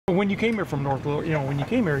When you came here from North Louisville, you know, when you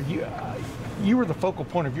came here, you were the focal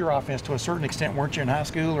point of your offense to a certain extent, weren't you, in high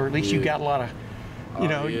school? Or at least you got a lot of, you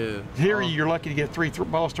know, here you're lucky to get three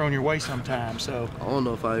balls thrown your way sometimes. So I don't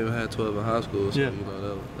know if I even had 12 in high school. So, yeah. You know,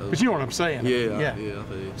 that was, but you know what I'm saying? Yeah, yeah. I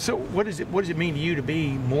feel you. So what does it mean to you to be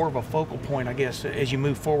more of a focal point, I guess, as you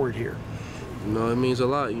move forward here? You know, it means a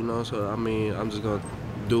lot. You know, so I mean, I'm just gonna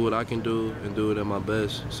do what I can do and do it at my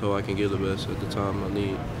best, so I can give the best at the time I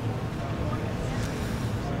need.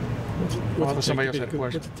 What's somebody else had a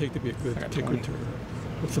question? What's it take to be a good kick returner?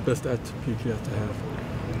 What's the best attribute you have to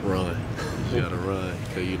have? Run. You gotta run,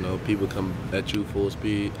 because you know people come at you full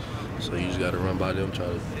speed, so you just gotta run by them, try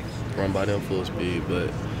to run by them full speed.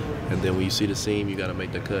 And then when you see the seam, you gotta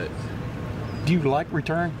make the cut. Do you like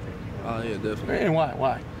return? Oh yeah, definitely. And why?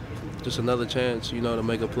 Why? Just another chance, you know, to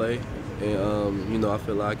make a play, and you know, I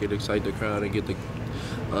feel like it excite the crowd and get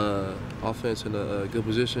the offense in a good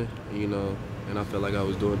position, you know, and I feel like I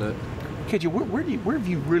was doing that. KJ, where have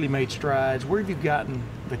you really made strides? Where have you gotten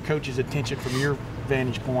the coach's attention from your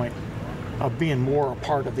vantage point of being more a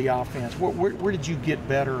part of the offense? Where did you get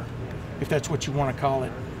better, if that's what you want to call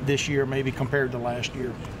it, this year maybe compared to last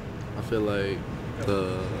year? I feel like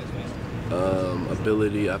the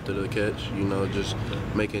ability after the catch, you know, just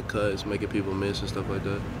making cuts, making people miss and stuff like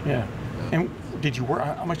that. Yeah. And did you work?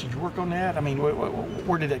 How much did you work on that? I mean,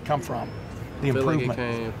 where did that come from? The improvement. I feel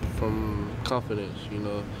like it came from confidence, you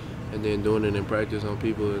know, and then doing it in practice on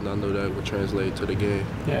people, and I know that would translate to the game.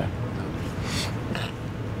 Yeah.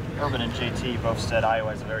 Urban and JT both said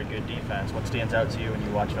Iowa has a very good defense. What stands out to you when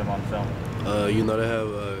you watch them on film? You know, they have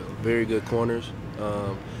very good corners,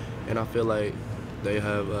 and I feel like they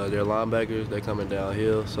have their linebackers. They're coming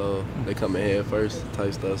downhill, so they come in head first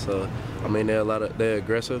type stuff. So I mean, they're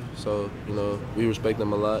aggressive. So you know, we respect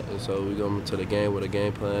them a lot, and so we go into the game with a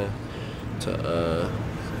game plan to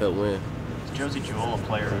help win. Is Josie Jewell a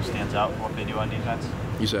player who stands out for what they do on defense?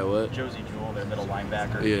 You said what? Josie Jewell, their middle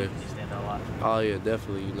linebacker. Yeah. He stands out a lot. Oh yeah,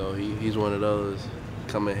 definitely. You know, he's one of those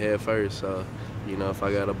coming head first. So you know, if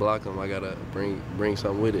I gotta block him, I gotta bring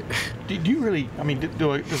something with it. Do you really? I mean,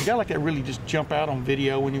 does a guy like that really just jump out on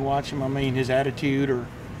video when you watch him? I mean, his attitude or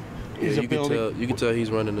his ability. You can tell he's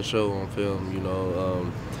running the show on film. You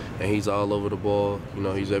know, and he's all over the ball. You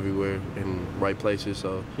know, he's everywhere in right places.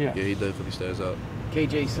 So yeah, he definitely stands out.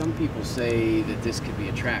 KJ, some people say that this could be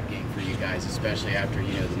a trap game for you guys, especially after,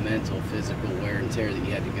 you know, the mental, physical wear and tear that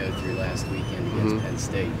you had to go through last weekend against Penn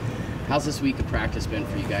State. How's this week of practice been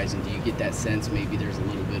for you guys, and do you get that sense maybe there's a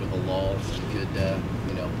little bit of a lull that you could,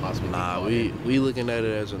 you know, possibly be we looking at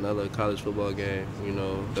it as another college football game. You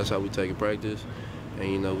know, that's how we take it practice, and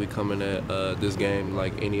you know, we coming at this game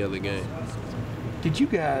like any other game. Did you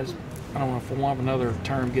guys, I don't know, for want of another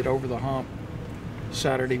term, get over the hump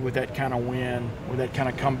Saturday with that kind of win, with that kind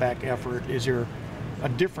of comeback effort? Is there a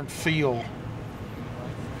different feel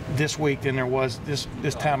this week than there was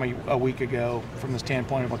this time a week ago from the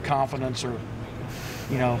standpoint of a confidence, or,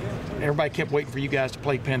 you know, everybody kept waiting for you guys to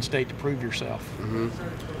play Penn State to prove yourself?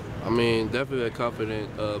 I mean, definitely a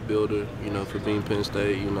confident builder, you know, for being Penn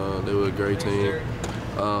State. You know, they were a great team.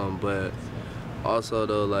 But also,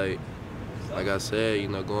 though, like I said, you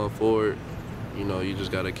know, going forward, you know, you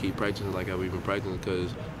just got to keep practicing like how we've been practicing,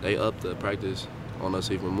 because they upped the practice on us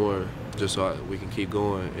even more just so we can keep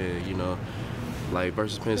going. And, you know, like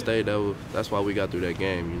versus Penn State, that's why we got through that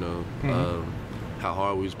game, you know. How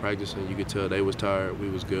hard we was practicing, you could tell they was tired, we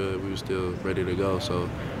was good, we was still ready to go. So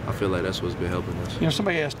I feel like that's what's been helping us. You know,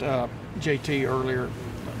 somebody asked JT earlier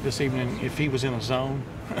this evening if he was in a zone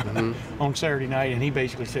on Saturday night, and he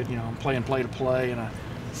basically said, you know, I'm playing play to play, and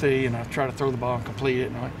I try to throw the ball and complete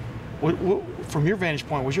it. And from your vantage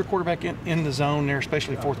point, was your quarterback in the zone there,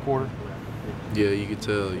 especially fourth quarter? Yeah, you could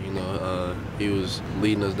tell, you know, he was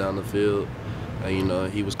leading us down the field, and, you know,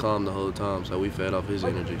 he was calm the whole time, so we fed off his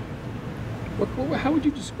energy. How would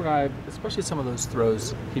you describe, especially some of those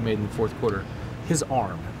throws he made in the fourth quarter, his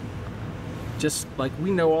arm? Just like,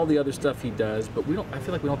 we know all the other stuff he does, but I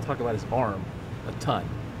feel like we don't talk about his arm a ton.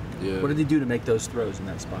 Yeah. What did he do to make those throws in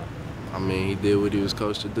that spot? I mean, he did what he was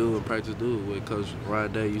coached to do and practice do with Coach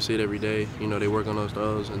Ryan Day. You see it every day. You know, they work on those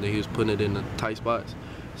throws, and then he was putting it in the tight spots.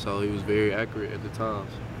 So he was very accurate at the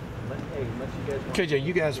times. KJ,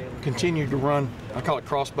 you guys continued to run, I call it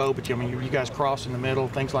crossbow, but I mean, you guys cross in the middle,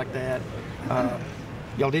 things like that.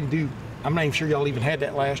 Y'all didn't do, I'm not even sure y'all even had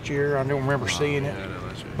that last year. I don't remember seeing it.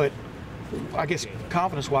 But I guess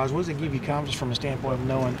confidence-wise, what does it give you confidence from a standpoint of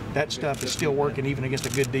knowing that stuff is still working even against a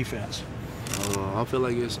good defense? I feel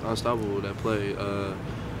like it's unstoppable, that play,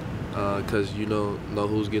 because you don't know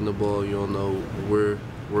who's getting the ball, you don't know where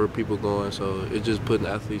where people going. So it's just putting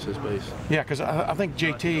athletes in space. Yeah, because I think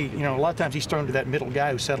JT, you know, a lot of times he's thrown to that middle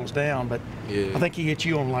guy who settles down, but Yeah. I think he hits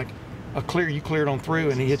you on like a clear, you cleared on through,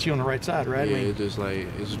 and he hits you on the right side, right? Yeah, I mean, it's just like,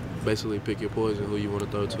 it's basically pick your poison, who you want to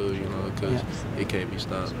throw to, you know, because it can't be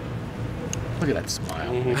stopped. Look at that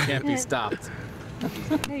smile. It can't be stopped.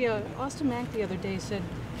 Hey, Austin Mack the other day said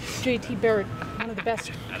J.T. Barrett, one of the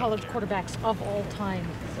best college quarterbacks of all time.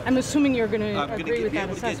 I'm assuming you're going to agree with that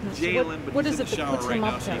assessment. So what is it that puts him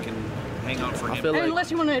up there? Hang out for him. I feel like,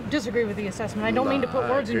 Unless you want to disagree with the assessment. I don't mean to put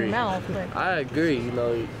words in your mouth, but I agree.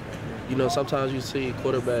 You know, sometimes you see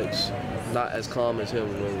quarterbacks not as calm as him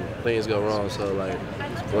when things go wrong. So like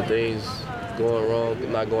when things going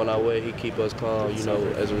wrong, not going our way, he keep us calm. You know,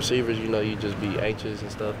 as receivers, you know, you just be anxious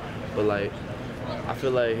and stuff. But like, I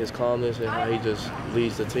feel like his calmness and how he just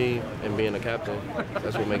leads the team and being a captain,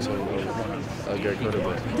 that's what makes him a great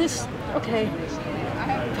quarterback.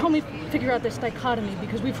 help me figure out this dichotomy,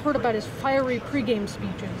 because we've heard about his fiery pregame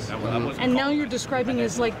speeches, and now you're describing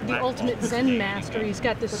as like the ultimate Zen master. He's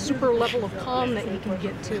got this super level of calm that he can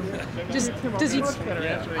get to. Does he?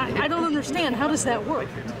 I don't understand. How does that work?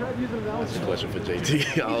 That's a question for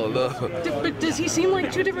JT. I don't know. But does he seem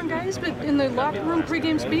like two different guys? But in the locker room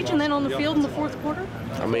pregame speech, and then on the field in the fourth quarter?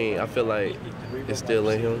 I mean, I feel like it's still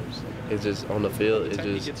in him. It's just on the field.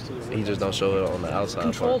 He just don't show it on the outside.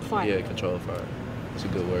 Controlled fire. Yeah, controlled fire. It's a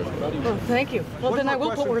good word for it. Oh, thank you. Well, then I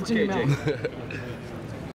will put words in your mouth.